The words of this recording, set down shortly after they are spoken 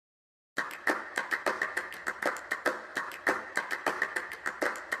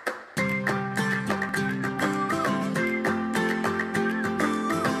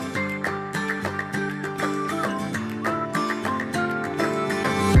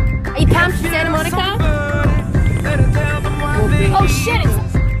from Santa Monica? Oh shit!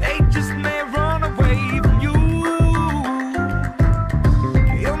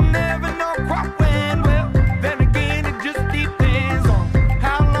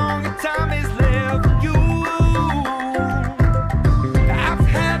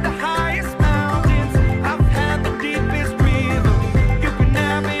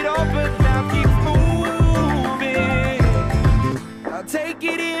 Take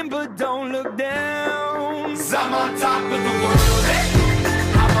it in, but don't look down. 'Cause I'm on top of the world, eh?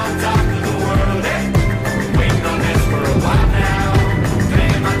 I'm on top of the world, eh? Waiting on this for a while now.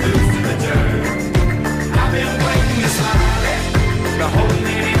 Paying my dues to the dirt. I've been waiting to smile, eh? Been holding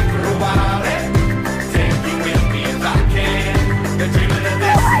it in for a while, eh? Take you with me if I can. Been dreaming of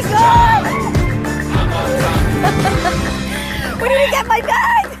this since a child. I'm on top of the world. Where did we get my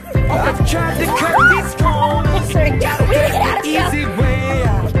bag? I've tried to cut these corners. Sorry, we gotta get out of here. Easy way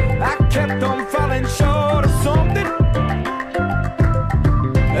out. I kept on falling short of something.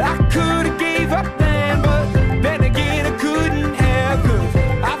 I could have gave up then, but then again I couldn't have. 'Cause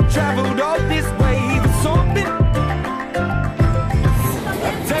I've traveled all this way for something.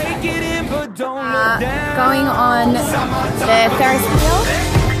 Take it in, but don't look down. Going on the Ferris wheel.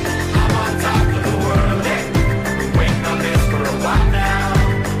 I'm on top of the world, eh? Waiting on this for a while now.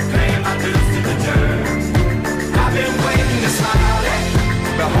 Paying my dues to the dirt. I've been waiting to smile, eh?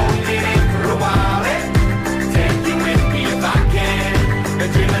 Been holding it in for a while, eh? Take you with me if I can. Been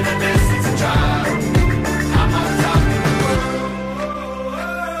dreaming of this since a child. I'm on top of the world.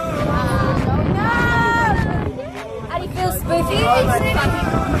 How do you feel, Spoofy?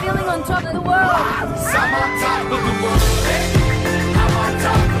 I'm feeling on top of the world.